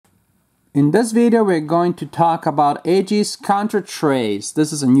In this video, we're going to talk about Aegis counter trays.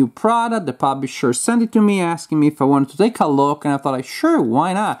 This is a new product. The publisher sent it to me asking me if I wanted to take a look, and I thought, sure,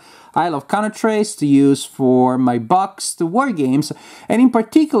 why not? I love counter trays to use for my boxed war games, and in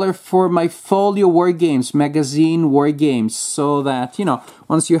particular for my folio war games, magazine war games, so that, you know,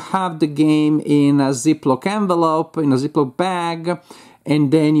 once you have the game in a Ziploc envelope, in a Ziploc bag,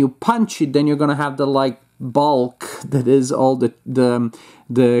 and then you punch it, then you're gonna have the bulk that is all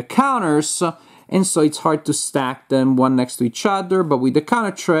the counters, and so it's hard to stack them one next to each other. But with the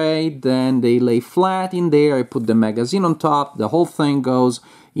counter tray, then they lay flat in there. I put the magazine on top, the whole thing goes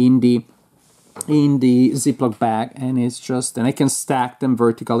in the Ziploc bag, and it's just, and I can stack them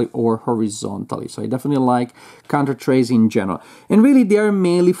vertically or horizontally. So I definitely like counter trays in general, and really they are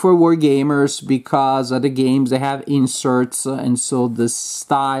mainly for war gamers because the games, they have inserts, and so the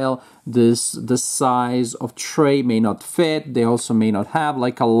style, the size of tray may not fit. They also may not have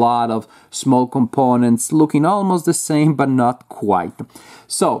like a lot of small components looking almost the same but not quite.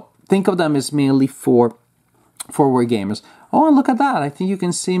 So think of them as mainly for war gamers. Oh, and look at that. I think you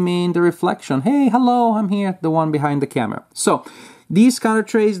can see me in the reflection. Hey, hello, I'm here, the one behind the camera. So these counter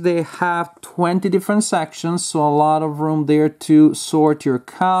trays, they have 20 different sections, so a lot of room there to sort your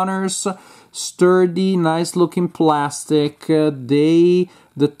counters. Sturdy, nice looking plastic. The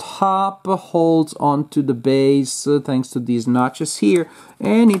top holds onto the base thanks to these notches here,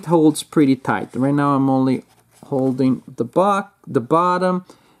 and it holds pretty tight. Right now I'm only holding the bottom.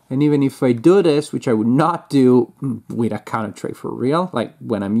 And even if I do this, which I would not do with a counter tray for real, like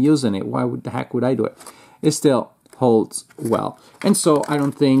when I'm using it, why the heck would I do it? It still holds well. And so I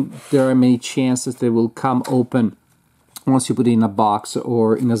don't think there are many chances they will come open once you put it in a box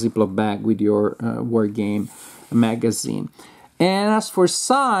or in a Ziploc bag with your war game magazine. And as for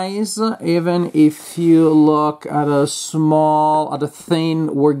size, even if you look at a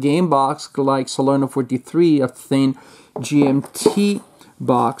thin war game box like Salerno 43, a thin GMT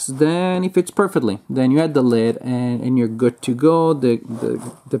box, then it fits perfectly. Then you add the lid and you're good to go.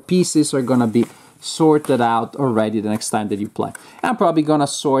 The pieces are gonna be sorted out already the next time that you play. I'm probably gonna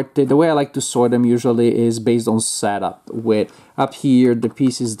sort it. The way I like to sort them usually is based on setup, with up here the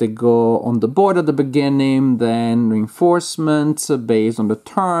pieces that go on the board at the beginning, then reinforcements based on the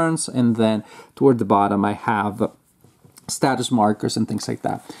turns, and then toward the bottom I have status markers and things like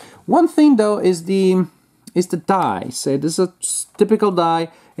that. One thing though is the die. So this is a typical die,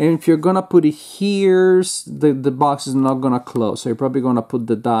 and if you're gonna put it here, the box is not gonna close. So you're probably gonna put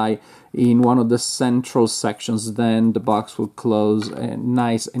the die in one of the central sections, then the box will close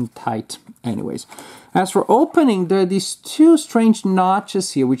nice and tight anyways. As for opening, there are these two strange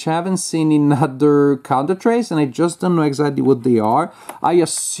notches here which I haven't seen in other counter trays, and I just don't know exactly what they are. I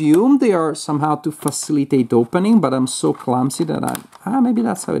assume they are somehow to facilitate opening, but I'm so clumsy that maybe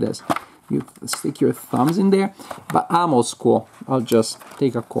that's how it is. You stick your thumbs in there, but I'm old school. I'll just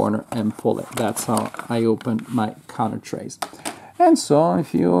take a corner and pull it. That's how I open my counter trays. And so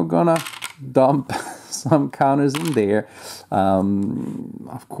if you're gonna dump some counters in there,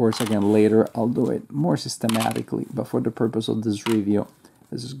 of course, again, later I'll do it more systematically, but for the purpose of this review,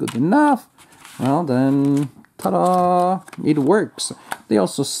 this is good enough. Well, then, ta-da, it works. They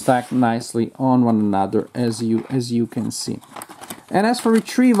also stack nicely on one another, as you can see. And as for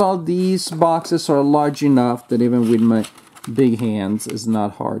retrieval, these boxes are large enough that even with my big hands, it's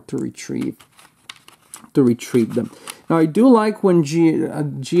not hard to retrieve them. Now, I do like when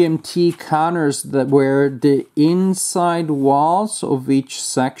GMT counters where the inside walls of each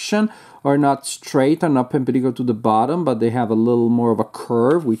section are not straight, are not perpendicular to the bottom, but they have a little more of a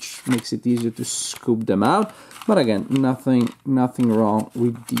curve, which makes it easier to scoop them out. But again, nothing wrong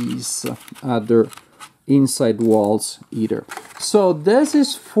with these other inside walls either. So this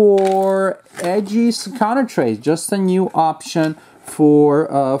is for Aegis counter trays, just a new option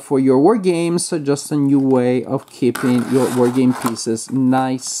for your war games, just a new way of keeping your war game pieces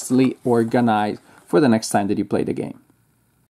nicely organized for the next time that you play the game.